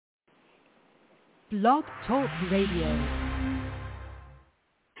Blog Talk Radio.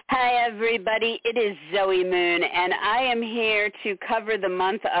 Hi, everybody. It is Zoe Moon, and I am here to cover the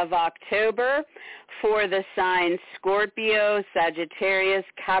month of October for the signs Scorpio, Sagittarius,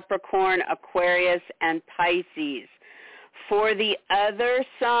 Capricorn, Aquarius, and Pisces. For the other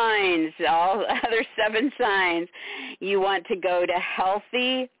signs, all other 7 signs, you want to go to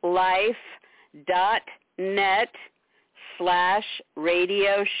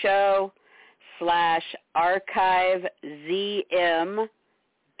healthylife.net/radio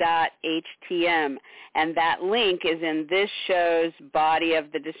show/archivezm.htm, and that link is in this show's body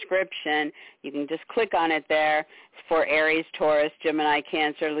of the description. You can just click on it there for Aries, Taurus, Gemini,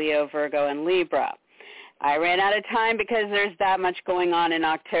 Cancer, Leo, Virgo, and Libra. I ran out of time because there's that much going on in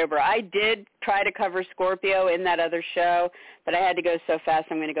October. I did try to cover Scorpio in that other show, but I had to go so fast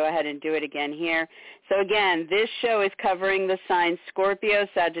I'm going to go ahead and do it again here. So again, this show is covering the signs Scorpio,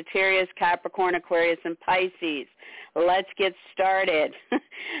 Sagittarius, Capricorn, Aquarius, and Pisces. Let's get started.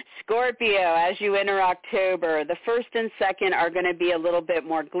 Scorpio, as you enter October, the 1st and 2nd are going to be a little bit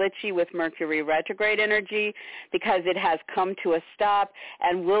more glitchy with Mercury retrograde energy because it has come to a stop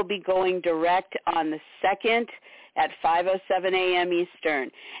and will be going direct on the 2nd at 5:07 a.m.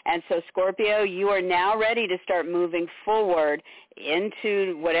 Eastern. And so, Scorpio, you are now ready to start moving forward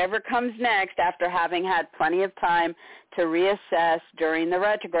into whatever comes next after having had plenty of time to reassess during the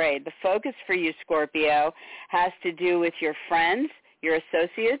retrograde. The focus for you, Scorpio, has to do with your friends, your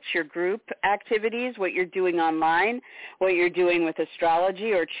associates, your group activities, what you're doing online, what you're doing with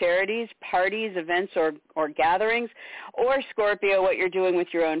astrology or charities, parties, events, or gatherings, or, Scorpio, what you're doing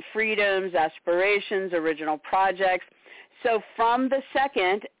with your own freedoms, aspirations, original projects. So from the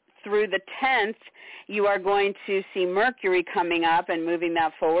 2nd through the 10th, you are going to see Mercury coming up and moving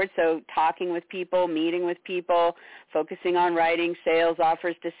that forward, so talking with people, meeting with people, focusing on writing, sales,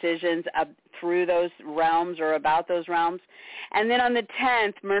 offers, decisions through those realms or about those realms. And then on the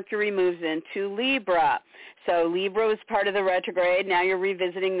 10th, Mercury moves into Libra. So Libra was part of the retrograde. Now you're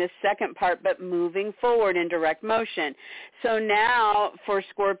revisiting this second part, but moving forward in direct motion. So now for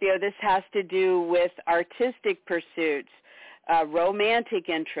Scorpio, this has to do with artistic pursuits, romantic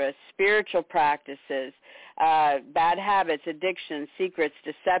interests, spiritual practices, bad habits, addictions, secrets,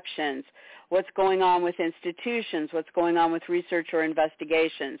 deceptions, what's going on with institutions, what's going on with research or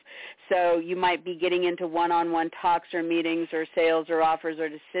investigations. So you might be getting into one-on-one talks or meetings or sales or offers or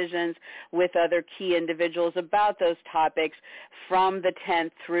decisions with other key individuals about those topics from the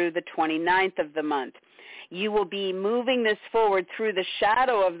 10th through the 29th of the month. You will be moving this forward through the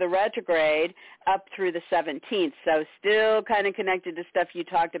shadow of the retrograde up through the 17th. So still kind of connected to stuff you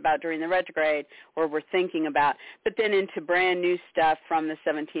talked about during the retrograde or were thinking about, but then into brand new stuff from the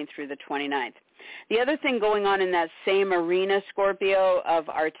 17th through the 29th. The other thing going on in that same arena, Scorpio, of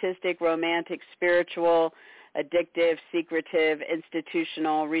artistic, romantic, spiritual, addictive, secretive,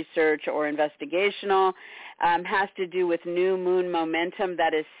 institutional, research, or investigational, has to do with new moon momentum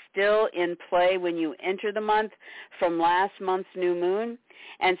that is still in play when you enter the month from last month's new moon.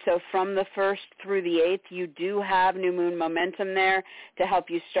 And so from the 1st through the 8th, you do have new moon momentum there to help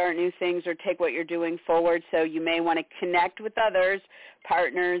you start new things or take what you're doing forward. So you may want to connect with others,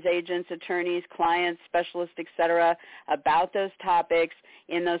 partners, agents, attorneys, clients, specialists, etc., about those topics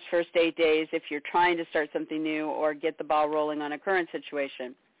in those first 8 days if you're trying to start something new or get the ball rolling on a current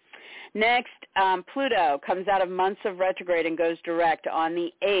situation. Next, Pluto comes out of months of retrograde and goes direct on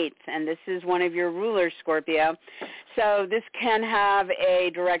the 8th, and this is one of your rulers, Scorpio. So this can have a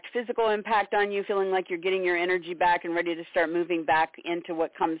direct physical impact on you, feeling like you're getting your energy back and ready to start moving back into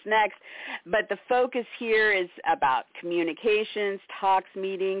what comes next. But the focus here is about communications, talks,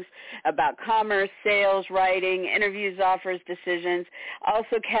 meetings, about commerce, sales, writing, interviews, offers, decisions.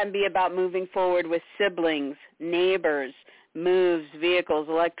 Also can be about moving forward with siblings, neighbors, moves, vehicles,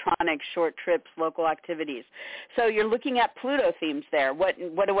 electronics, short trips, local activities. So you're looking at Pluto themes there. What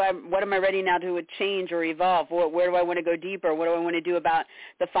am I ready now to change or evolve? Where do I want to go deeper? What do I want to do about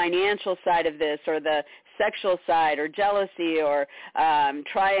the financial side of this, or the sexual side, or jealousy, or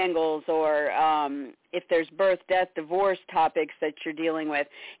triangles, or if there's birth, death, divorce topics that you're dealing with.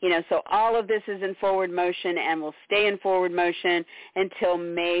 So all of this is in forward motion and will stay in forward motion until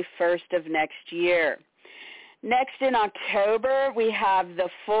May 1st of next year. Next in October, we have the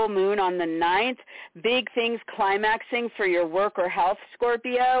full moon on the 9th. Big things climaxing for your work or health,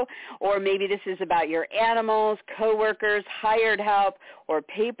 Scorpio, or maybe this is about your animals, coworkers, hired help, or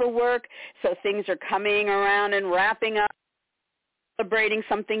paperwork. So things are coming around and wrapping up. Celebrating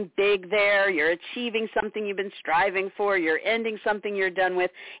something big there. You're achieving something you've been striving for. You're ending something you're done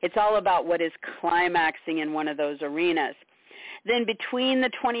with. It's all about what is climaxing in one of those arenas. Then between the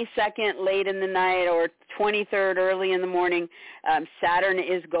 22nd late in the night or 23rd early in the morning, Saturn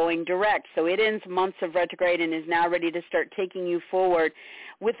is going direct. So it ends months of retrograde and is now ready to start taking you forward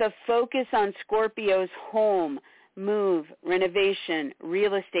with a focus on Scorpio's home, move, renovation,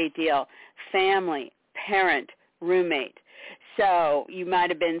 real estate deal, family, parent, roommate. So you might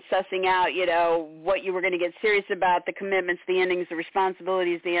have been sussing out, what you were going to get serious about, the commitments, the endings, the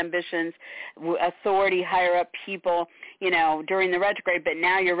responsibilities, the ambitions, authority, higher up people, during the retrograde. But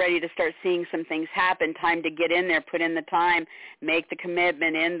now you're ready to start seeing some things happen. Time to get in there, put in the time, make the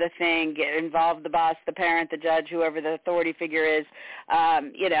commitment, end the thing, involve the boss, the parent, the judge, whoever the authority figure is,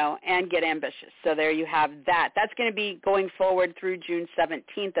 and get ambitious. So there you have that. That's going to be going forward through June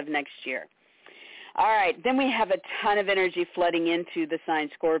 17th of next year. All right, then we have a ton of energy flooding into the sign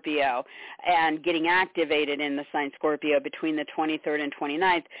Scorpio and getting activated in the sign Scorpio between the 23rd and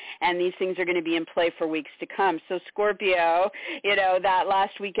 29th, and these things are going to be in play for weeks to come. So Scorpio, that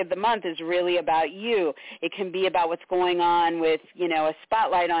last week of the month is really about you. It can be about what's going on with, a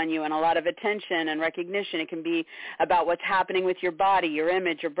spotlight on you and a lot of attention and recognition. It can be about what's happening with your body, your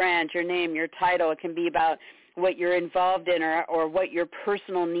image, your brand, your name, your title. It can be about what you're involved in or what your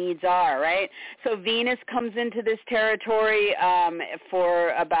personal needs are, right? So Venus comes into this territory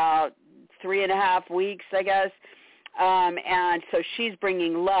for about 3.5 weeks, I guess. And so she's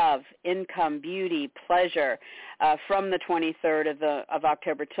bringing love, income, beauty, pleasure from the 23rd of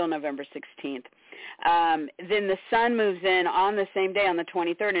October till November 16th. Then the sun moves in on the same day on the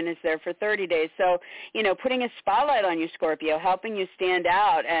 23rd and is there for 30 days. So, putting a spotlight on you, Scorpio, helping you stand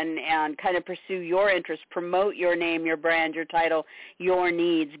out and kind of pursue your interests, promote your name, your brand, your title, your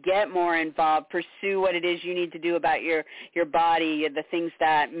needs, get more involved, pursue what it is you need to do about your body, the things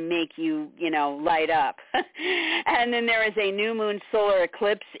that make you, light up. And then there is a new moon solar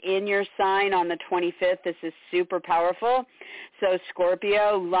eclipse in your sign on the 25th. This is super powerful. So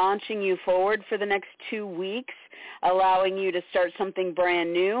Scorpio, launching you forward for the next 2 weeks, allowing you to start something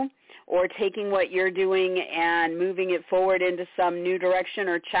brand new or taking what you're doing and moving it forward into some new direction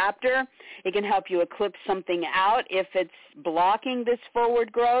or chapter. It can help you eclipse something out if it's blocking this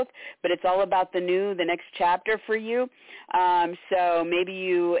forward growth, but it's all about the new, the next chapter for you. So maybe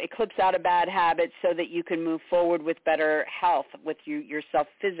you eclipse out a bad habit so that you can move forward with better health with yourself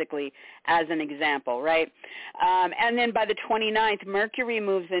physically, as an example, right? And then by the 29th, Mercury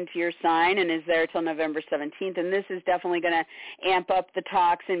moves into your sign and is there till November 17th, and this is definitely going to amp up the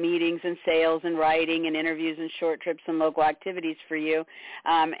talks and meetings and sales and writing and interviews and short trips and local activities for you.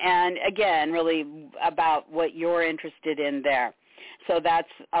 And again, really about what you're interested in there. So that's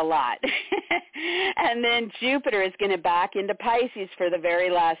a lot. And then Jupiter is going to back into Pisces for the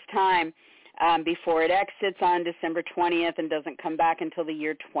very last time before it exits on December 20th and doesn't come back until the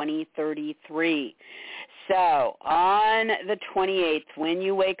year 2033. So on the 28th, when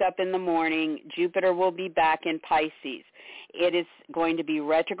you wake up in the morning, Jupiter will be back in Pisces. It is going to be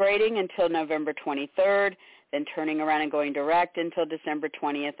retrograding until November 23rd, then turning around and going direct until December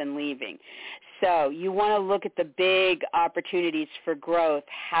 20th and leaving. So you want to look at the big opportunities for growth,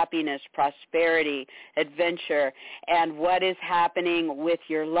 happiness, prosperity, adventure, and what is happening with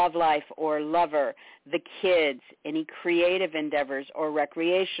your love life or lover, the kids, any creative endeavors or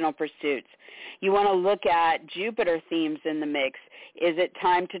recreational pursuits. You want to look at Jupiter themes in the mix. Is it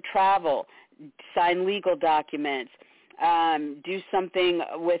time to travel, sign legal documents, do something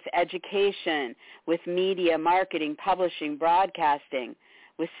with education, with media, marketing, publishing, broadcasting,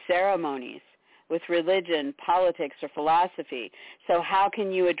 with ceremonies, with religion, politics, or philosophy. So how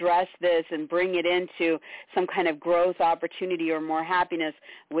can you address this and bring it into some kind of growth opportunity or more happiness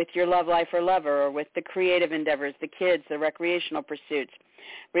with your love life or lover, or with the creative endeavors, the kids, the recreational pursuits?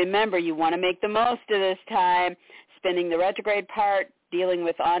 Remember, you want to make the most of this time, spending the retrograde part, dealing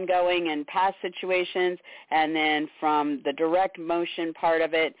with ongoing and past situations, and then from the direct motion part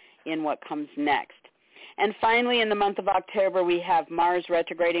of it in what comes next. And finally, in the month of October, we have Mars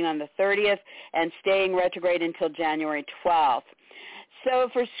retrograding on the 30th and staying retrograde until January 12th. So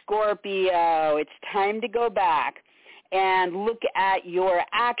for Scorpio, it's time to go back and look at your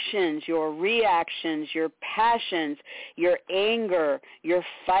actions, your reactions, your passions, your anger, your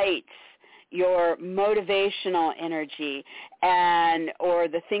fights, your motivational energy, or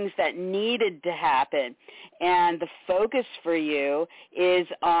the things that needed to happen. And the focus for you is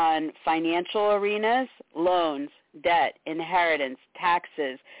on financial arenas, loans, debt, inheritance,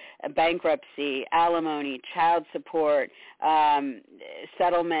 taxes, bankruptcy, alimony, child support,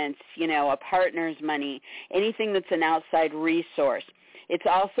 settlements, a partner's money, anything that's an outside resource. It's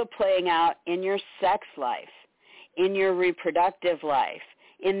also playing out in your sex life, in your reproductive life,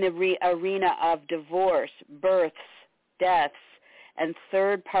 in the arena of divorce, births, deaths, and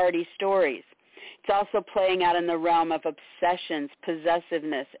third-party stories. It's also playing out in the realm of obsessions,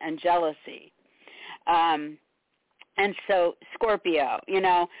 possessiveness, and jealousy. And so, Scorpio,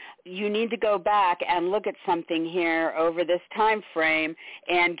 you need to go back and look at something here over this time frame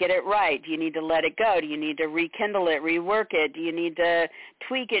and get it right. Do you need to let it go? Do you need to rekindle it, rework it? Do you need to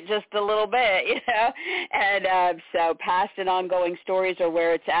tweak it just a little bit, And so past and ongoing stories are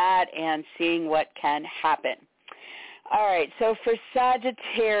where it's at and seeing what can happen. All right, so for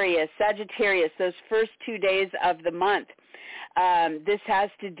Sagittarius, those first 2 days of the month, this has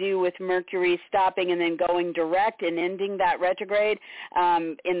to do with Mercury stopping and then going direct and ending that retrograde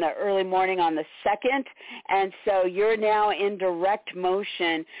in the early morning on the 2nd. And so you're now in direct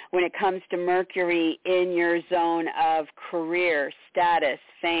motion when it comes to Mercury in your zone of career, status,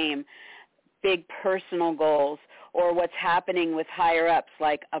 fame, big personal goals, or what's happening with higher-ups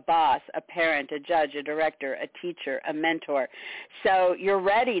like a boss, a parent, a judge, a director, a teacher, a mentor. So you're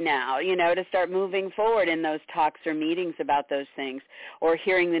ready now, to start moving forward in those talks or meetings about those things, or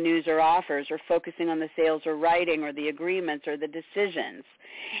hearing the news or offers, or focusing on the sales or writing or the agreements or the decisions.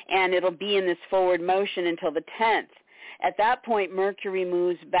 And it'll be in this forward motion until the 10th. At that point, Mercury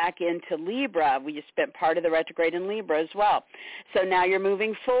moves back into Libra. We spent part of the retrograde in Libra as well. So now you're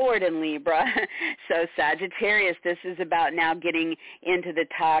moving forward in Libra. So Sagittarius, this is about now getting into the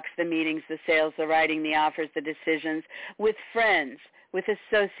talks, the meetings, the sales, the writing, the offers, the decisions with friends, with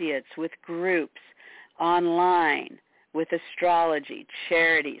associates, with groups, online, with astrology,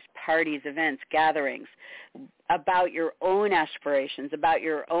 charities, parties, events, gatherings, about your own aspirations, about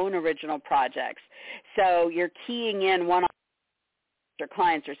your own original projects. So you're keying in one or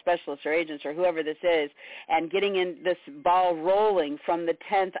clients or specialists or agents or whoever this is and getting in this ball rolling from the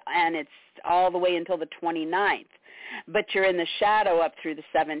 10th, and it's all the way until the 29th. But you're in the shadow up through the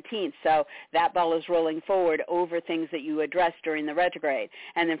 17th, so that ball is rolling forward over things that you addressed during the retrograde.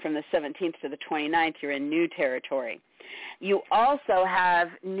 And then from the 17th to the 29th, you're in new territory. You also have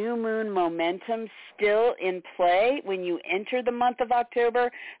new moon momentum still in play when you enter the month of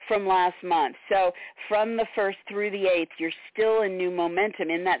October from last month. So from the 1st through the 8th, you're still in new momentum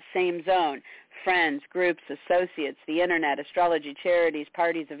in that same zone. Friends, groups, associates, the internet, astrology, charities,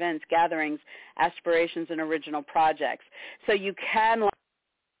 parties, events, gatherings, aspirations, and original projects. So you can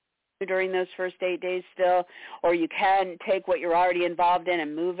during those first 8 days still, or you can take what you're already involved in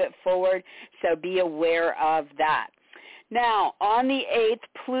and move it forward. So be aware of that. Now, on the 8th,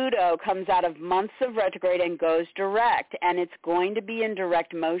 Pluto comes out of months of retrograde and goes direct, and it's going to be in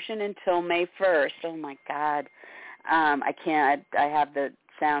direct motion until May 1st. Oh, my God. I can't. I have the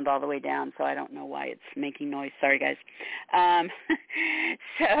sound all the way down, so I don't know why it's making noise. Sorry, guys.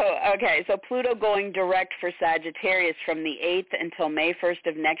 So Pluto going direct for Sagittarius from the 8th until May 1st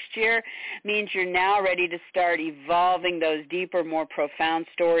of next year means you're now ready to start evolving those deeper, more profound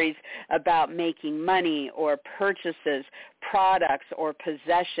stories about making money or purchases, products or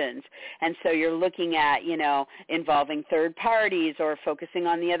possessions. And so you're looking at, involving third parties or focusing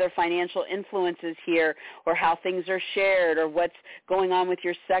on the other financial influences here, or how things are shared, or what's going on with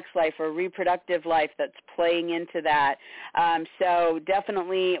your sex life or reproductive life that's playing into that. So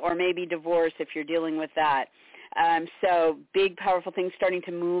definitely, or maybe divorce if you're dealing with that. So big, powerful things starting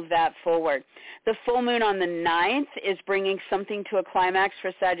to move that forward. The full moon on the 9th is bringing something to a climax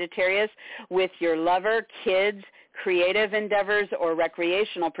for Sagittarius with your lover, kids, creative endeavors, or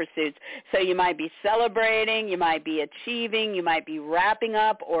recreational pursuits. So you might be celebrating, you might be achieving, you might be wrapping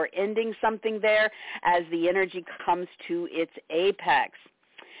up or ending something there as the energy comes to its apex.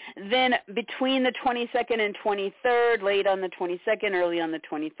 Then between the 22nd and 23rd, late on the 22nd, early on the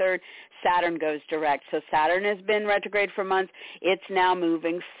 23rd, Saturn goes direct. So Saturn has been retrograde for months. It's now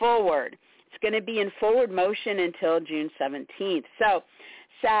moving forward. It's going to be in forward motion until June 17th. So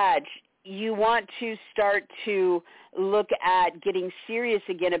Sag, you want to start to look at getting serious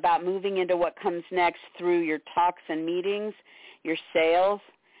again about moving into what comes next through your talks and meetings, your sales,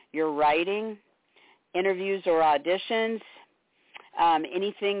 your writing, interviews or auditions,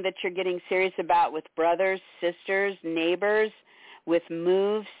 anything that you're getting serious about with brothers, sisters, neighbors, with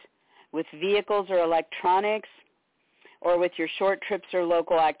moves, with vehicles or electronics, or with your short trips or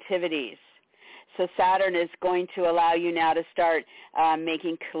local activities. So Saturn is going to allow you now to start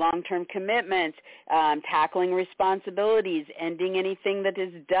making long-term commitments, tackling responsibilities, ending anything that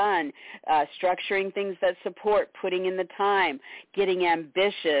is done, structuring things that support, putting in the time, getting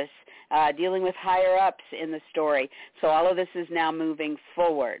ambitious, dealing with higher-ups in the story. So all of this is now moving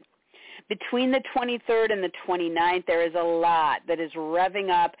forward. Between the 23rd and the 29th, there is a lot that is revving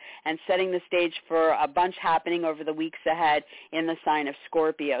up and setting the stage for a bunch happening over the weeks ahead in the sign of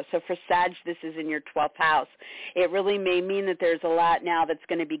Scorpio. So for Sag, this is in your 12th house. It really may mean that there's a lot now that's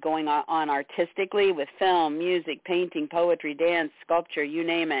going to be going on artistically with film, music, painting, poetry, dance, sculpture, you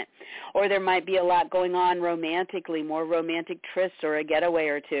name it. Or there might be a lot going on romantically, more romantic trysts or a getaway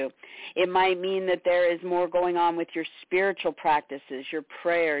or two. It might mean that there is more going on with your spiritual practices, your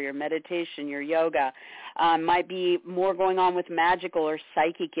prayer, your meditation, your yoga. Might be more going on with magical or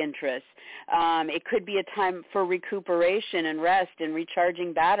psychic interests. It could be a time for recuperation and rest and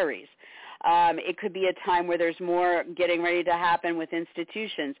recharging batteries. It could be a time where there's more getting ready to happen with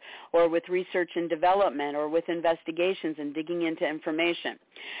institutions or with research and development or with investigations and digging into information.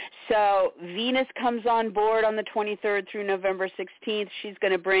 So Venus comes on board on the 23rd through November 16th. She's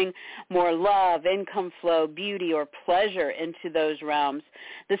going to bring more love, income flow, beauty, or pleasure into those realms.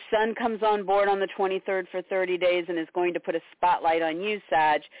 The Sun comes on board on the 23rd for 30 days and is going to put a spotlight on you,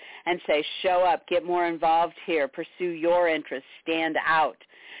 Sag, and say, show up, get more involved here, pursue your interests, stand out.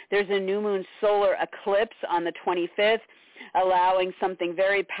 There's a new moon solar eclipse on the 25th, allowing something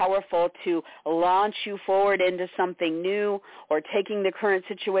very powerful to launch you forward into something new or taking the current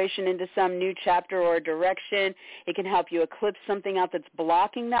situation into some new chapter or direction. It can help you eclipse something out that's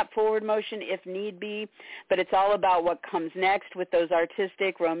blocking that forward motion if need be, but it's all about what comes next with those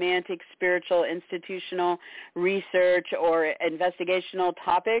artistic, romantic, spiritual, institutional, research, or investigational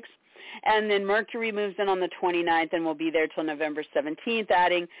topics. And then Mercury moves in on the 29th and will be there till November 17th,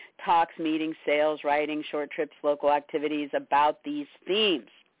 adding talks, meetings, sales, writing, short trips, local activities about these themes.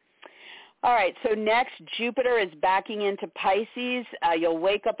 All right, so next, Jupiter is backing into Pisces. You'll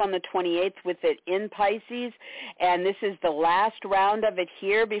wake up on the 28th with it in Pisces, and this is the last round of it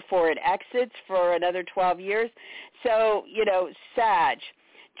here before it exits for another 12 years. So, Sag,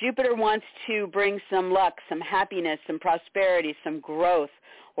 Jupiter wants to bring some luck, some happiness, some prosperity, some growth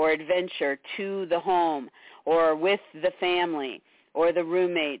or adventure to the home or with the family or the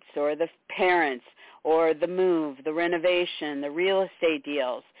roommates or the parents or the move, the renovation, the real estate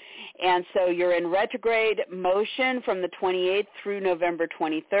deals. And so you're in retrograde motion from the 28th through November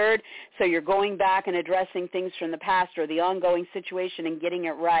 23rd. So you're going back and addressing things from the past or the ongoing situation and getting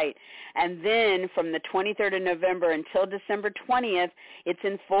it right. And then from the 23rd of November until December 20th, it's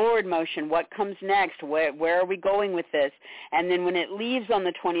in forward motion. What comes next? Where are we going with this? And then when it leaves on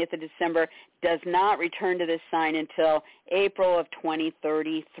the 20th of December, does not return to this sign until April of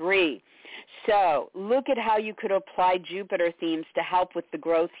 2033. So look at how you could apply Jupiter themes to help with the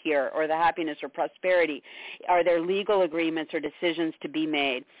growth here or the happiness or prosperity. Are there legal agreements or decisions to be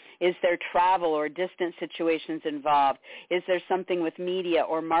made? Is there travel or distant situations involved? Is there something with media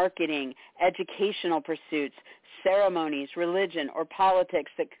or marketing, educational pursuits, ceremonies, religion, or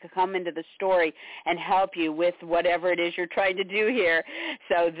politics that could come into the story and help you with whatever it is you're trying to do here?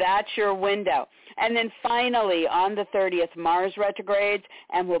 So that's your window. And then finally, on the 30th, Mars retrogrades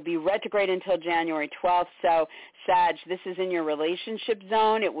and will be retrograde until January 12th. So Sag, this is in your relationship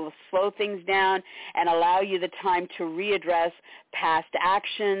zone. It will slow things down and allow you the time to readdress past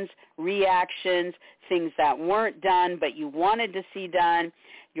actions, reactions, things that weren't done but you wanted to see done,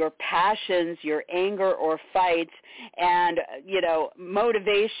 your passions, your anger or fights, and,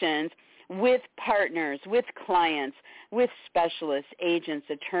 motivations with partners, with clients, with specialists, agents,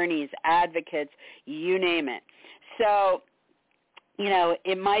 attorneys, advocates, you name it. So,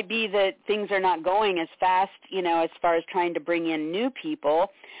 it might be that things are not going as fast, as far as trying to bring in new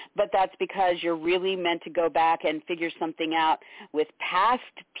people, but that's because you're really meant to go back and figure something out with past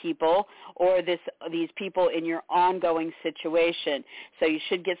people or these people in your ongoing situation. So you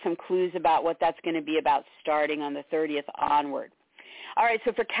should get some clues about what that's going to be about starting on the 30th onward. All right,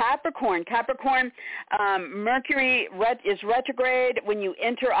 so for Capricorn, Mercury is retrograde when you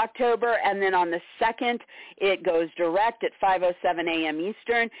enter October, and then on the 2nd, it goes direct at 5:07 a.m.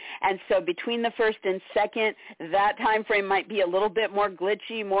 Eastern. And so between the 1st and 2nd, that time frame might be a little bit more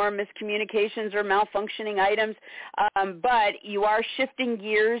glitchy, more miscommunications or malfunctioning items, but you are shifting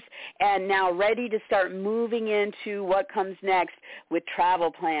gears and now ready to start moving into what comes next with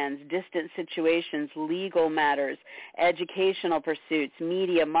travel plans, distant situations, legal matters, educational pursuits,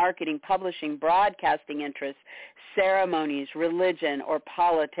 media, marketing, publishing, broadcasting interests, ceremonies, religion, or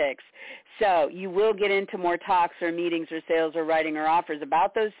politics. So you will get into more talks or meetings or sales or writing or offers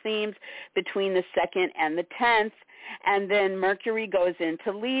about those themes between the 2nd and the 10th. And then Mercury goes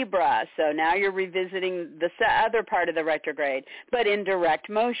into Libra. So now you're revisiting the other part of the retrograde, but in direct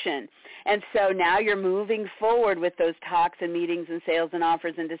motion. And so now you're moving forward with those talks and meetings and sales and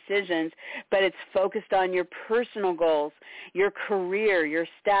offers and decisions, but it's focused on your personal goals, your career, your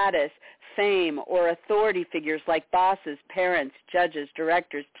status, fame or authority figures like bosses, parents, judges,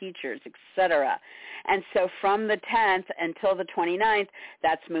 directors, teachers, etc. And so from the 10th until the 29th,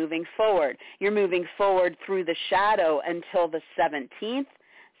 that's moving forward. You're moving forward through the shadow until the 17th.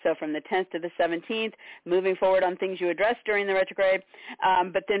 So from the 10th to the 17th, moving forward on things you addressed during the retrograde,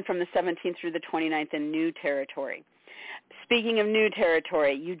 but then from the 17th through the 29th in new territory. Speaking of new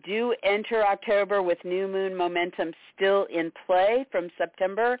territory, you do enter October with new moon momentum still in play from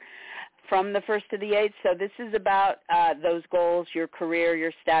September, from the 1st to the 8th. So this is about those goals, your career,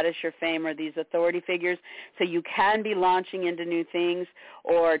 your status, your fame, or these authority figures. So you can be launching into new things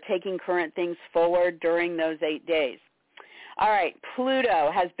or taking current things forward during those 8 days. All right,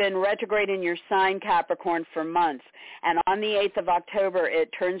 Pluto has been retrograde in your sign, Capricorn, for months. And on the 8th of October, it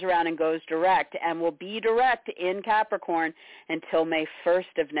turns around and goes direct and will be direct in Capricorn until May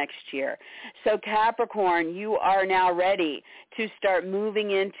 1st of next year. So Capricorn, you are now ready to start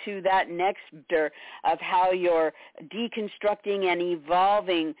moving into that next chapter of how you're deconstructing and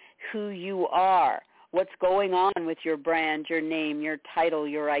evolving who you are. What's going on with your brand, your name, your title,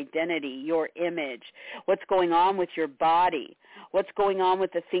 your identity, your image? What's going on with your body? What's going on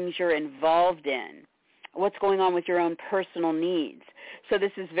with the things you're involved in? What's going on with your own personal needs? So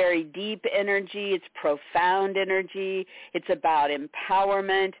this is very deep energy. It's profound energy. It's about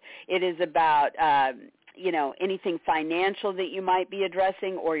empowerment. It is about anything financial that you might be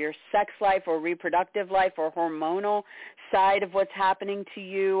addressing, or your sex life or reproductive life or hormonal side of what's happening to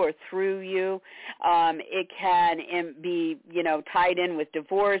you or through you. It can be, tied in with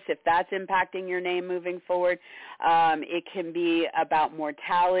divorce if that's impacting your name moving forward. It can be about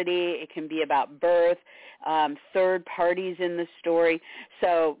mortality. It can be about birth, third parties in the story.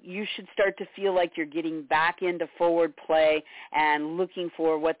 So you should start to feel like you're getting back into forward play and looking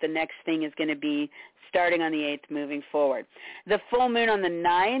for what the next thing is going to be starting on the 8th moving forward. The full moon on the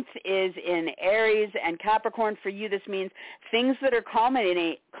 9th is in Aries and Capricorn. For you, this means things that are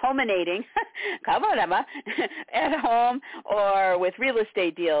culminating at home or with real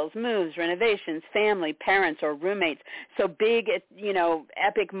estate deals, moves, renovations, family, parents, or roommates. So big,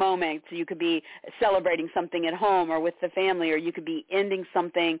 epic moments. You could be celebrating something at home or with the family, or you could be ending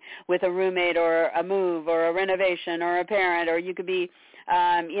something with a roommate or a move or a renovation or a parent, or you could be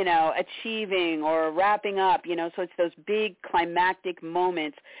achieving or wrapping up, so it's those big climactic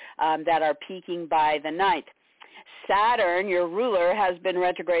moments that are peaking by the 9th. Saturn, your ruler, has been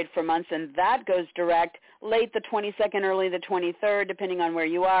retrograde for months, and that goes direct late the 22nd, early the 23rd, depending on where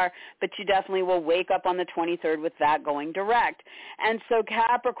you are, but you definitely will wake up on the 23rd with that going direct. And so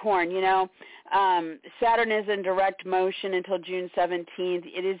Capricorn, Saturn is in direct motion until June 17th.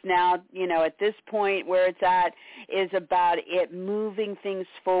 It is now, at this point where it's at is about it moving things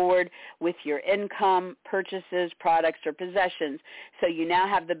forward with your income, purchases, products, or possessions. So you now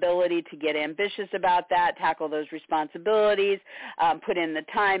have the ability to get ambitious about that, tackle those responsibilities, put in the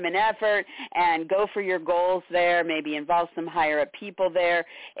time and effort, and go for your goals there, maybe involve some higher-up people there,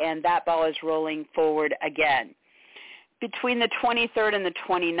 and that ball is rolling forward again. Between the 23rd and the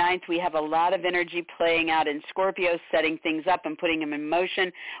 29th, we have a lot of energy playing out in Scorpio, setting things up and putting them in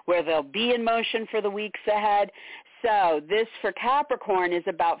motion where they'll be in motion for the weeks ahead. So this for Capricorn is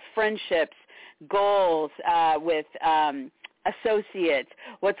about friendships, goals with associates,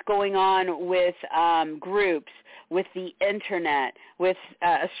 what's going on with groups, with the internet, with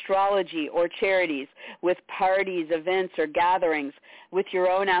astrology or charities, with parties, events, or gatherings, with your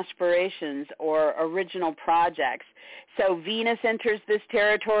own aspirations or original projects. So Venus enters this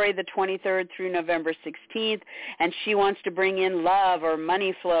territory the 23rd through November 16th, and she wants to bring in love or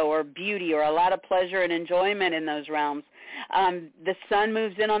money flow or beauty or a lot of pleasure and enjoyment in those realms. The sun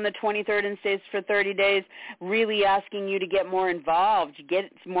moves in on the 23rd and stays for 30 days, really asking you to get more involved, get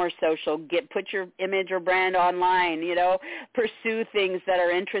more social, put your image or brand online, pursue things that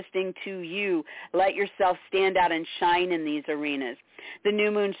are interesting to you. Let yourself stand out and shine in these arenas. The new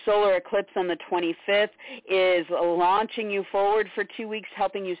moon solar eclipse on the 25th is launching you forward for 2 weeks,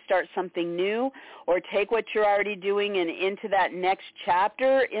 helping you start something new or take what you're already doing and into that next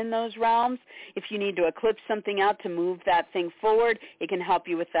chapter in those realms. If you need to eclipse something out to move that thing forward, it can help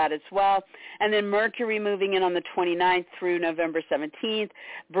you with that as well. And then Mercury moving in on the 29th through November 17th,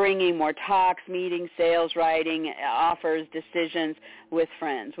 bringing more talks, meetings, sales, writing, offers, decisions with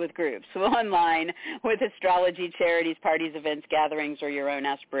friends, with groups, online, with astrology, charities, parties, events, gatherings, or your own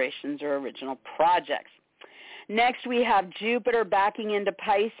aspirations or original projects. Next, we have Jupiter backing into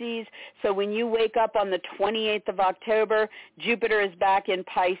Pisces. So when you wake up on the 28th of October, Jupiter is back in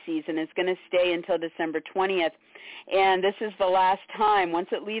Pisces, and it's going to stay until December 20th. And this is the last time. Once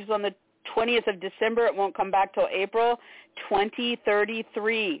it leaves on the 20th of December, it won't come back till April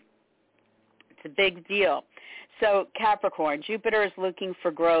 2033. a big deal. So Capricorn, Jupiter is looking for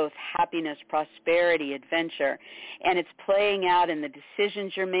growth, happiness, prosperity, adventure, and it's playing out in the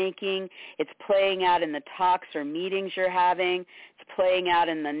decisions you're making. It's playing out in the talks or meetings you're having. It's playing out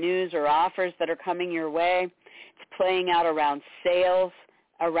in the news or offers that are coming your way. It's playing out around sales,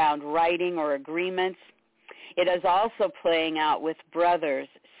 around writing or agreements. It is also playing out with brothers,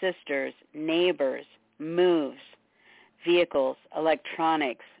 sisters, neighbors, moves, vehicles,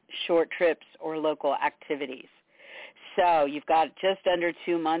 electronics, short trips, or local activities. So you've got just under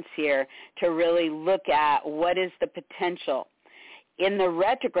 2 months here to really look at what is the potential. In the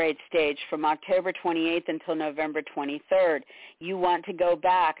retrograde stage from October 28th until November 23rd, you want to go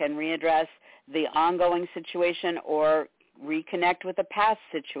back and readdress the ongoing situation or reconnect with a past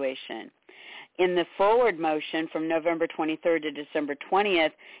situation. In the forward motion from November 23rd to December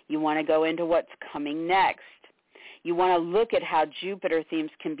 20th, you want to go into what's coming next. You want to look at how Jupiter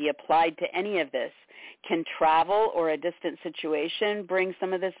themes can be applied to any of this. Can travel or a distant situation bring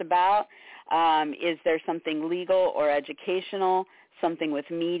some of this about? Is there something legal or educational, something with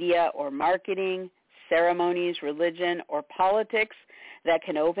media or marketing, ceremonies, religion, or politics that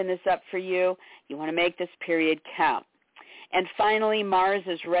can open this up for you? You want to make this period count. And finally, Mars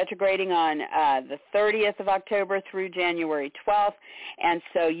is retrograding on the 30th of October through January 12th, and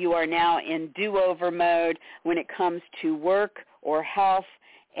so you are now in do-over mode when it comes to work or health,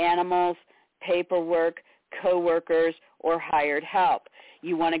 animals, paperwork, coworkers, or hired help.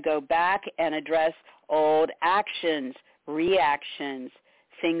 You want to go back and address old actions, reactions,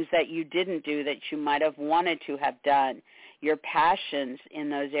 things that you didn't do that you might have wanted to have done, your passions in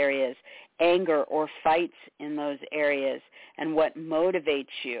those areas, anger or fights in those areas, and what motivates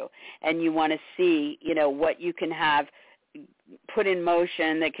you. And you want to see, what you can have put in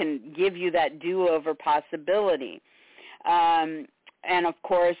motion that can give you that do-over possibility. And, of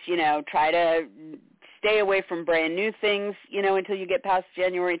course, try to stay away from brand new things, until you get past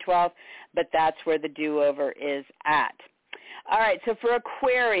January 12th, but that's where the do-over is at. All right, so for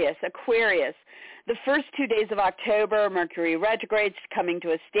Aquarius, the first 2 days of October, Mercury retrogrades coming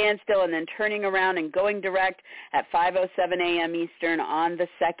to a standstill and then turning around and going direct at 5:07 a.m. Eastern on the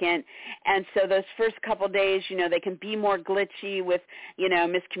 2nd. And so those first couple days, they can be more glitchy with,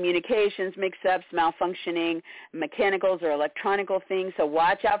 miscommunications, mix-ups, malfunctioning, mechanicals or electronical things. So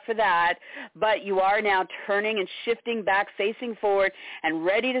watch out for that. But you are now turning and shifting back, facing forward, and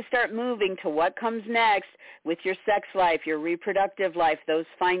ready to start moving to what comes next with your sex life, your reproductive life, those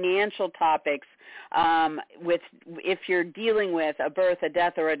financial topics. If you're dealing with a birth, a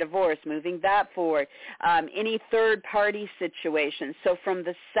death, or a divorce, moving that forward, any third-party situations. So from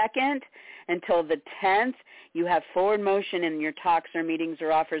the 2nd until the 10th, you have forward motion in your talks or meetings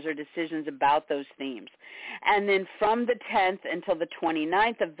or offers or decisions about those themes. And then from the 10th until the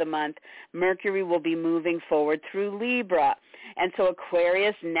 29th of the month, Mercury will be moving forward through Libra. And so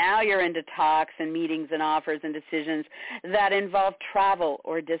Aquarius, now you're into talks and meetings and offers and decisions that involve travel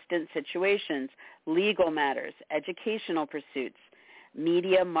or distant situations, legal matters, educational pursuits,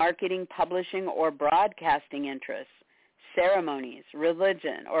 media, marketing, publishing, or broadcasting interests, ceremonies,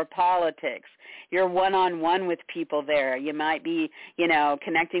 religion, or politics. You're one-on-one with people there. You might be,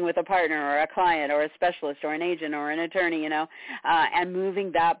 connecting with a partner or a client or a specialist or an agent or an attorney, and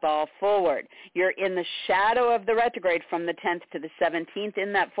moving that ball forward. You're in the shadow of the retrograde from the 10th to the 17th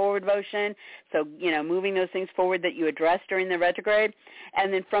in that forward motion. So, moving those things forward that you addressed during the retrograde.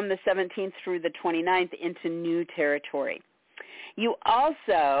 And then from the 17th through the 29th into new territory. You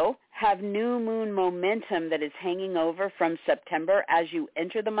also have new moon momentum that is hanging over from September as you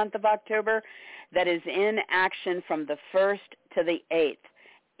enter the month of October that is in action from the 1st to the 8th.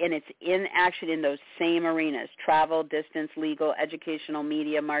 And it's in action in those same arenas, travel, distance, legal, educational,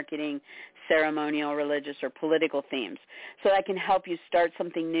 media, marketing, ceremonial, religious, or political themes. So that can help you start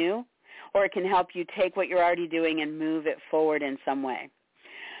something new, or it can help you take what you're already doing and move it forward in some way.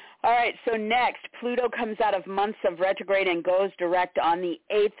 All right, so next, Pluto comes out of months of retrograde and goes direct on the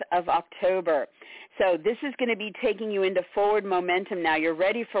 8th of October. So this is going to be taking you into forward momentum now. You're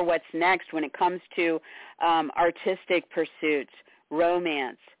ready for what's next when it comes to artistic pursuits,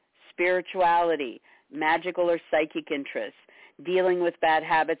 romance, spirituality, magical or psychic interests, dealing with bad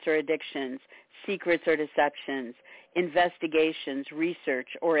habits or addictions, secrets or deceptions, investigations, research,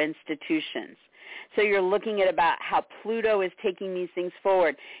 or institutions. So you're looking at about how Pluto is taking these things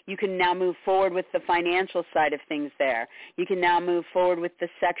forward. You can now move forward with the financial side of things there. You can now move forward with the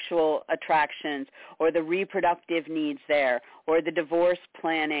sexual attractions or the reproductive needs there or the divorce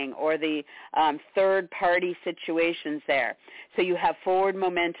planning or the third-party situations there. So you have forward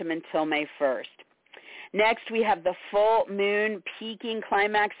momentum until May 1st. Next, we have the full moon peaking,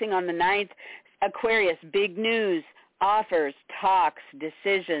 climaxing on the 9th, Aquarius, big news, offers, talks,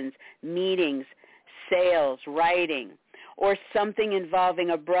 decisions, meetings, sales, writing, or something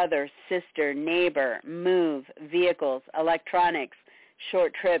involving a brother, sister, neighbor, move, vehicles, electronics,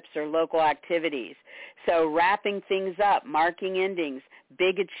 short trips, or local activities. So wrapping things up, marking endings,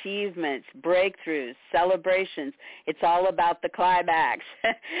 big achievements, breakthroughs, celebrations. It's all about the climax.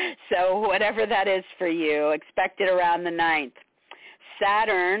 So whatever that is for you, expect it around the 9th.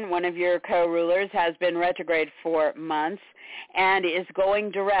 Saturn, one of your co-rulers, has been retrograde for months and is going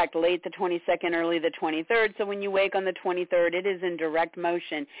direct late the 22nd, early the 23rd. So when you wake on the 23rd, it is in direct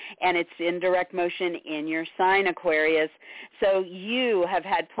motion, and it's in direct motion in your sign, Aquarius. So you have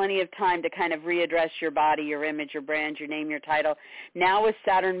had plenty of time to kind of readdress your body, your image, your brand, your name, your title. Now with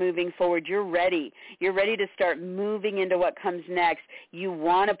Saturn moving forward, you're ready. You're ready to start moving into what comes next. You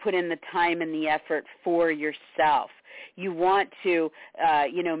want to put in the time and the effort for yourself. You want to,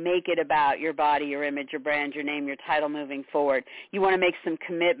 make it about your body, your image, your brand, your name, your title moving forward. You want to make some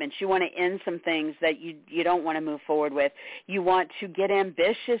commitments. You want to end some things that you don't want to move forward with. You want to get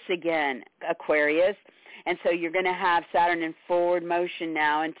ambitious again, Aquarius. And so you're going to have Saturn in forward motion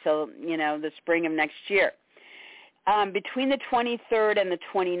now until, the spring of next year. Between the 23rd and the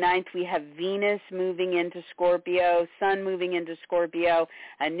 29th, we have Venus moving into Scorpio, Sun moving into Scorpio,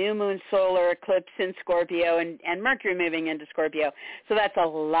 a new moon solar eclipse in Scorpio, and Mercury moving into Scorpio. So that's a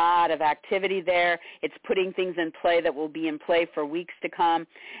lot of activity there. It's putting things in play that will be in play for weeks to come.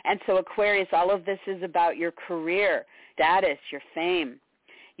 And so Aquarius, all of this is about your career, status, your fame,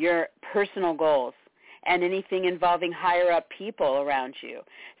 your personal goals, and anything involving higher-up people around you.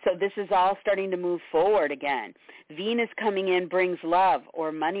 So this is all starting to move forward again. Venus coming in brings love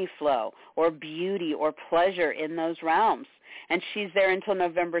or money flow or beauty or pleasure in those realms, and she's there until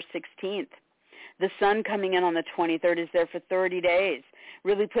November 16th. The Sun coming in on the 23rd is there for 30 days,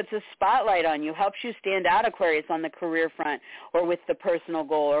 really puts a spotlight on you, helps you stand out, Aquarius, on the career front or with the personal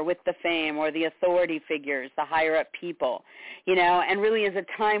goal or with the fame or the authority figures, the higher-up people, and really is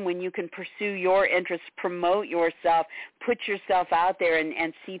a time when you can pursue your interests, promote yourself, put yourself out there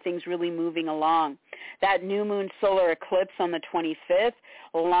and see things really moving along. That new moon solar eclipse on the 25th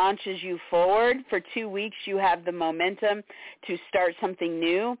launches you forward. For 2 weeks, you have the momentum to start something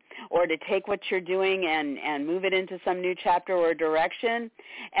new or to take what you're doing and move it into some new chapter or direction.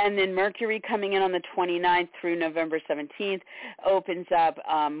 And then Mercury coming in on the 29th through November 17th opens up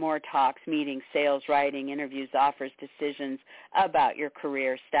more talks, meetings, sales, writing, interviews, offers, decisions about your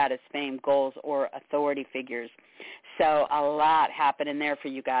career, status, fame, goals, or authority figures. So a lot happening there for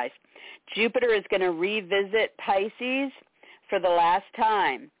you guys. Jupiter is going to revisit Pisces for the last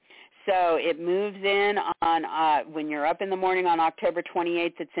time. So it moves in on when you're up in the morning on October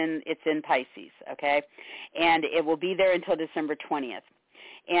 28th. It's in Pisces, okay, and it will be there until December 20th.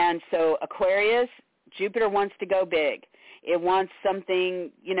 And so Aquarius, Jupiter wants to go big. It wants something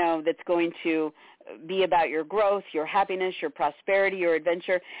that's going to be about your growth, your happiness, your prosperity, your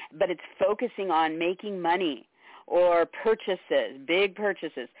adventure, but it's focusing on making money or purchases, big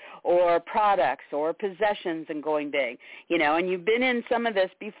purchases, or products or possessions and going big, and you've been in some of this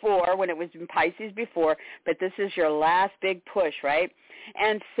before when it was in Pisces before, but this is your last big push, right?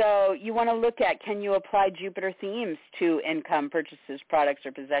 And so you want to look at, can you apply Jupiter themes to income, purchases, products,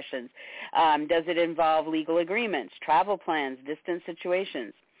 or possessions? Does it involve legal agreements, travel plans, distant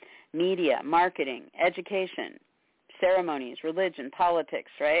situations, media, marketing, education, ceremonies, religion, politics,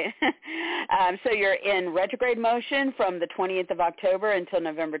 right? So you're in retrograde motion from the 20th of October until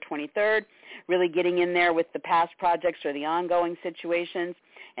November 23rd, really getting in there with the past projects or the ongoing situations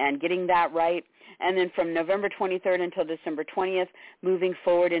and getting that right. And then from November 23rd until December 20th, moving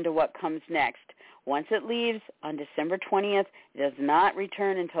forward into what comes next. Once it leaves on December 20th, it does not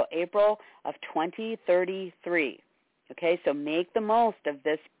return until April of 2033. Okay, so make the most of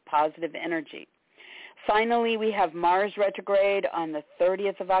this positive energy. Finally, we have Mars retrograde on the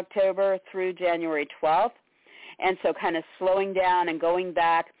 30th of October through January 12th, and so kind of slowing down and going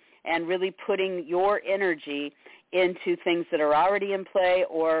back and really putting your energy into things that are already in play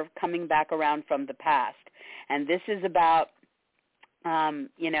or coming back around from the past. And this is about,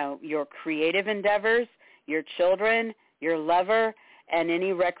 your creative endeavors, your children, your lover, and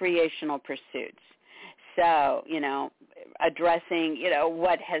any recreational pursuits. So, addressing,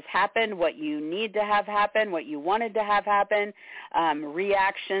 what has happened, what you need to have happen, what you wanted to have happen,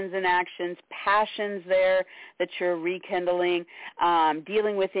 reactions and actions, passions there that you're rekindling,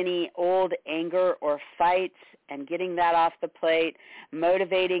 dealing with any old anger or fights and getting that off the plate,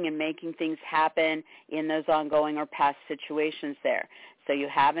 motivating and making things happen in those ongoing or past situations there. So you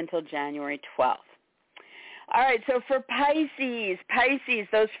have until January 12th. All right, so for Pisces,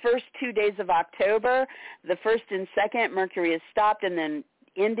 those first 2 days of October, the 1st and 2nd, Mercury is stopped and then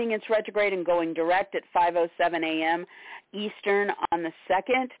ending its retrograde and going direct at 5:07 a.m. Eastern on the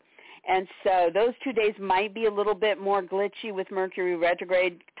 2nd. And so those 2 days might be a little bit more glitchy with Mercury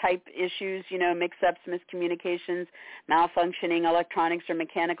retrograde type issues, mix-ups, miscommunications, malfunctioning electronics or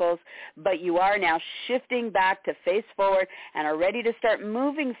mechanicals. But you are now shifting back to face forward and are ready to start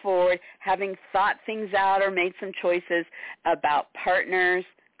moving forward, having thought things out or made some choices about partners,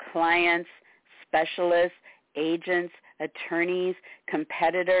 clients, specialists, agents, attorneys,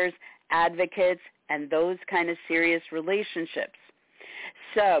 competitors, advocates, and those kind of serious relationships.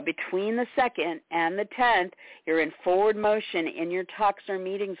 So between the 2nd and the 10th, you're in forward motion in your talks or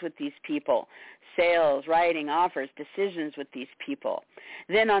meetings with these people, sales, writing, offers, decisions with these people.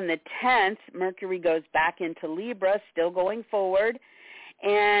 Then on the 10th, Mercury goes back into Libra, still going forward.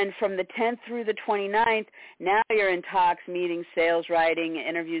 And from the 10th through the 29th, now you're in talks, meetings, sales, writing,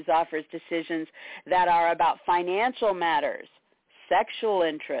 interviews, offers, decisions that are about financial matters, sexual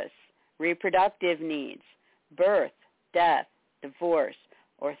interests, reproductive needs, birth, death, divorce,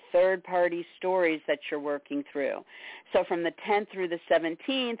 or third-party stories that you're working through. So from the 10th through the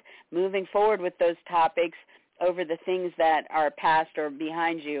 17th, moving forward with those topics over the things that are past or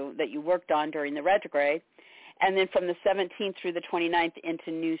behind you that you worked on during the retrograde, and then from the 17th through the 29th into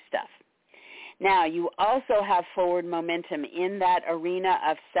new stuff. Now, you also have forward momentum in that arena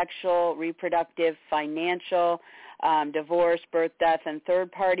of sexual, reproductive, financial, divorce, birth, death, and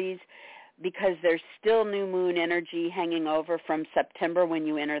third parties, because there's still new moon energy hanging over from September when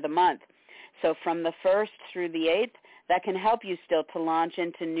you enter the month. So from the 1st through the 8th, that can help you still to launch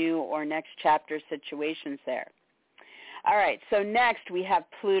into new or next chapter situations there. All right, so next we have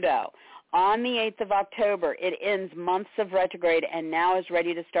Pluto. On the 8th of October, it ends months of retrograde and now is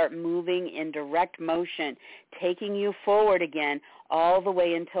ready to start moving in direct motion, taking you forward again all the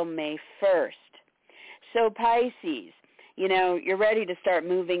way until May 1st. So Pisces, you're ready to start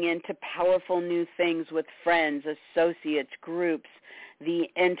moving into powerful new things with friends, associates, groups, the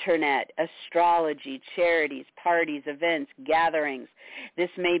internet, astrology, charities, parties, events, gatherings. This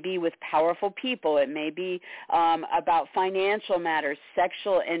may be with powerful people. It may be about financial matters,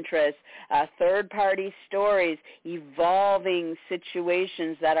 sexual interests, third-party stories, evolving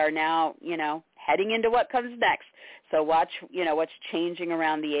situations that are now, heading into what comes next. So watch, what's changing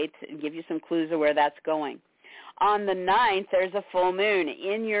around the 8th and give you some clues of where that's going. On the 9th, there's a full moon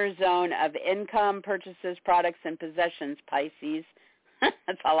in your zone of income, purchases, products, and possessions, Pisces.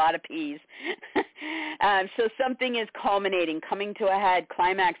 That's a lot of P's. So something is culminating, coming to a head,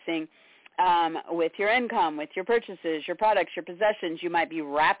 climaxing with your income, with your purchases, your products, your possessions. You might be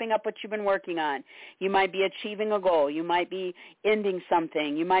wrapping up what you've been working on. You might be achieving a goal. You might be ending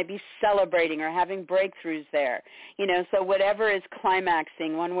something. You might be celebrating or having breakthroughs there. So whatever is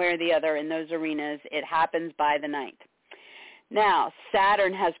climaxing one way or the other in those arenas, it happens by the 9th. Now,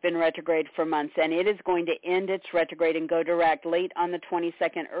 Saturn has been retrograde for months, and it is going to end its retrograde and go direct late on the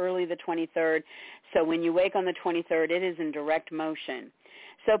 22nd, early the 23rd. So when you wake on the 23rd, it is in direct motion.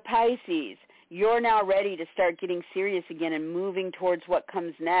 So Pisces, you're now ready to start getting serious again and moving towards what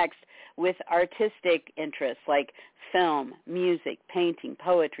comes next with artistic interests like film, music, painting,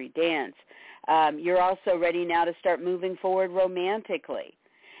 poetry, dance. You're also ready now to start moving forward romantically.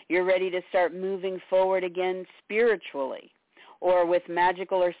 You're ready to start moving forward again spiritually or with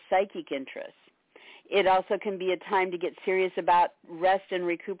magical or psychic interests. It also can be a time to get serious about rest and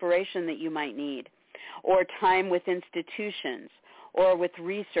recuperation that you might need, or time with institutions, or with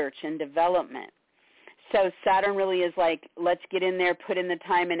research and development. So Saturn really is like, let's get in there, put in the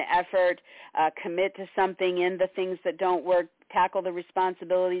time and effort, commit to something, end the things that don't work, tackle the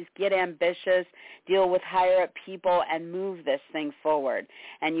responsibilities, get ambitious, deal with higher-up people, and move this thing forward.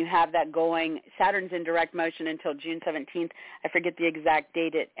 And you have that going. Saturn's in direct motion until June 17th. I forget the exact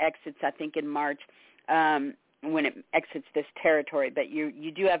date it exits, I think in March, when it exits this territory. But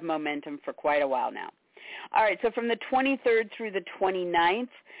you do have momentum for quite a while now. All right, so from the 23rd through the 29th,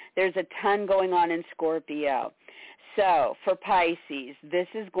 there's a ton going on in Scorpio. So for Pisces, this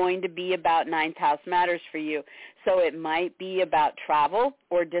is going to be about 9th house matters for you. So it might be about travel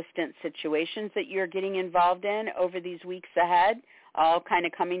or distant situations that you're getting involved in over these weeks ahead, all kind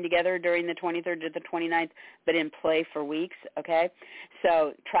of coming together during the 23rd to the 29th, but in play for weeks, okay?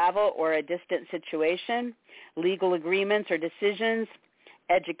 So travel or a distant situation, legal agreements or decisions,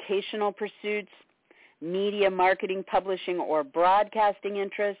 educational pursuits, media, marketing, publishing, or broadcasting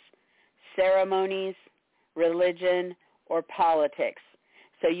interests, ceremonies, religion, or politics.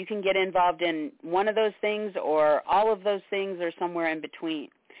 So you can get involved in one of those things or all of those things or somewhere in between.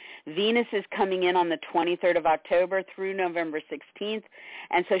 Venus is coming in on the 23rd of October through November 16th,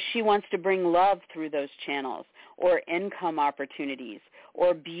 and so she wants to bring love through those channels, or income opportunities,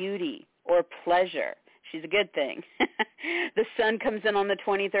 or beauty, or pleasure. She's a good thing. The sun comes in on the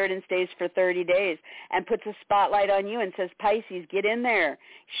 23rd and stays for 30 days and puts a spotlight on you and says, Pisces, get in there.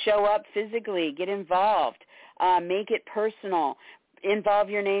 Show up physically. Get involved. Make it personal. Involve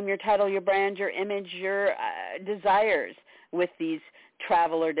your name, your title, your brand, your image, your desires with these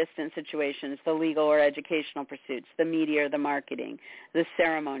travel or distance situations, the legal or educational pursuits, the media or the marketing, the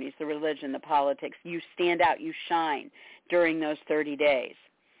ceremonies, the religion, the politics. You stand out. You shine during those 30 days.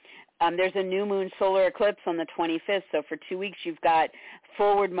 There's a new moon solar eclipse on the 25th, so for 2 weeks you've got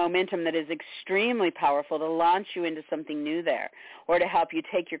forward momentum that is extremely powerful to launch you into something new there, or to help you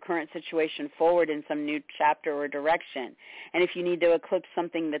take your current situation forward in some new chapter or direction. And if you need to eclipse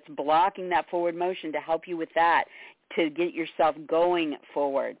something that's blocking that forward motion, to help you with that, to get yourself going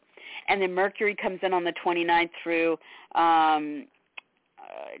forward. And then Mercury comes in on the 29th through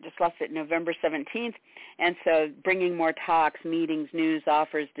just left it November 17th, and so bringing more talks, meetings, news,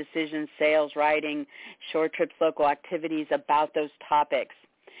 offers, decisions, sales, writing, short trips, local activities about those topics.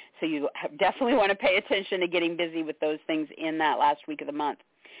 So you definitely want to pay attention to getting busy with those things in that last week of the month.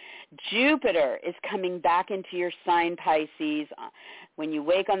 Jupiter is coming back into your sign, Pisces. When you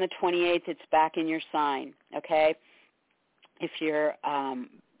wake on the 28th, it's back in your sign, okay? If you're,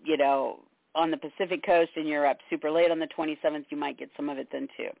 on the Pacific Coast and you're up super late on the 27th, you might get some of it then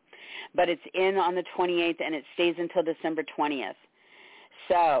too. But it's in on the 28th and it stays until December 20th.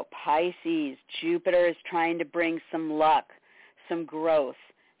 So Pisces, Jupiter is trying to bring some luck, some growth,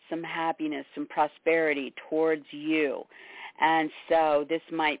 some happiness, some prosperity towards you. And so this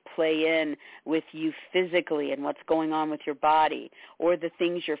might play in with you physically and what's going on with your body, or the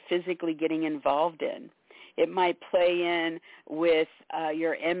things you're physically getting involved in. It might play in with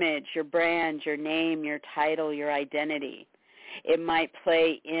your image, your brand, your name, your title, your identity. It might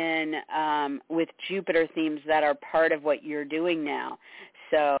play in with Jupiter themes that are part of what you're doing now.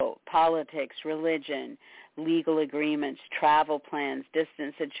 So politics, religion, legal agreements, travel plans,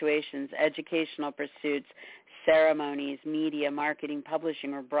 distance situations, educational pursuits, ceremonies, media, marketing,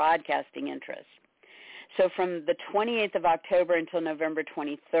 publishing, or broadcasting interests. So from the 28th of October until November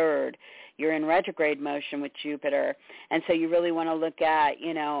 23rd, you're in retrograde motion with Jupiter. And so you really want to look at,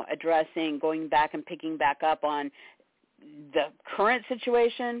 addressing, going back and picking back up on the current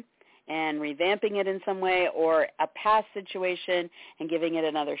situation and revamping it in some way, or a past situation and giving it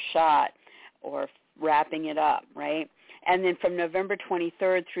another shot, or wrapping it up, right? And then from November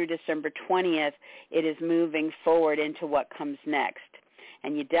 23rd through December 20th, it is moving forward into what comes next.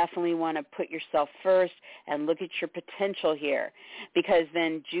 And you definitely want to put yourself first and look at your potential here, because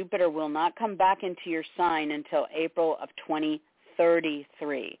then Jupiter will not come back into your sign until April of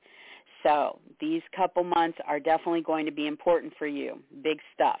 2033. So these couple months are definitely going to be important for you. Big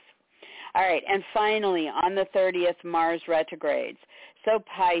stuff. All right, and finally, on the 30th, Mars retrogrades. So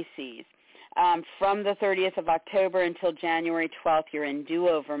Pisces, from the 30th of October until January 12th, you're in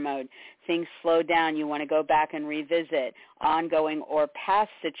do-over mode. Things slow down. You want to go back and revisit ongoing or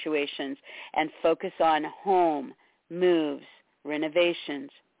past situations and focus on home, moves, renovations,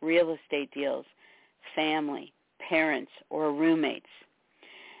 real estate deals, family, parents, or roommates.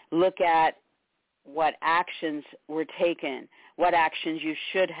 Look at what actions were taken, what actions you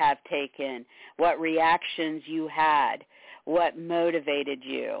should have taken, what reactions you had, what motivated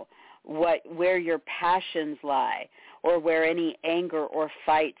you, where your passions lie, or where any anger or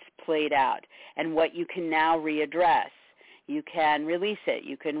fights played out, and what you can now readdress. You can release it.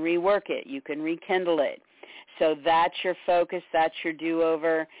 You can rework it. You can rekindle it. So that's your focus. That's your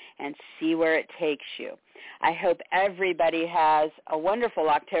do-over, and see where it takes you. I hope everybody has a wonderful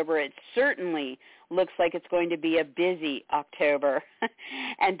October. It certainly looks like it's going to be a busy October.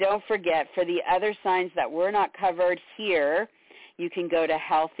 And don't forget, for the other signs that were not covered here, you can go to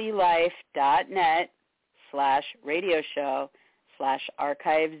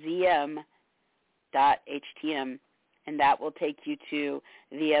healthylife.net/radioshow/archivesem.htm, and that will take you to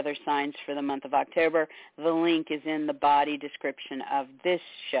the other signs for the month of October. The link is in the body description of this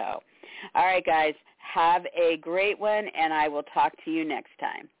show. All right, guys, have a great one, and I will talk to you next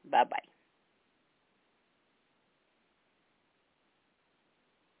time. Bye-bye.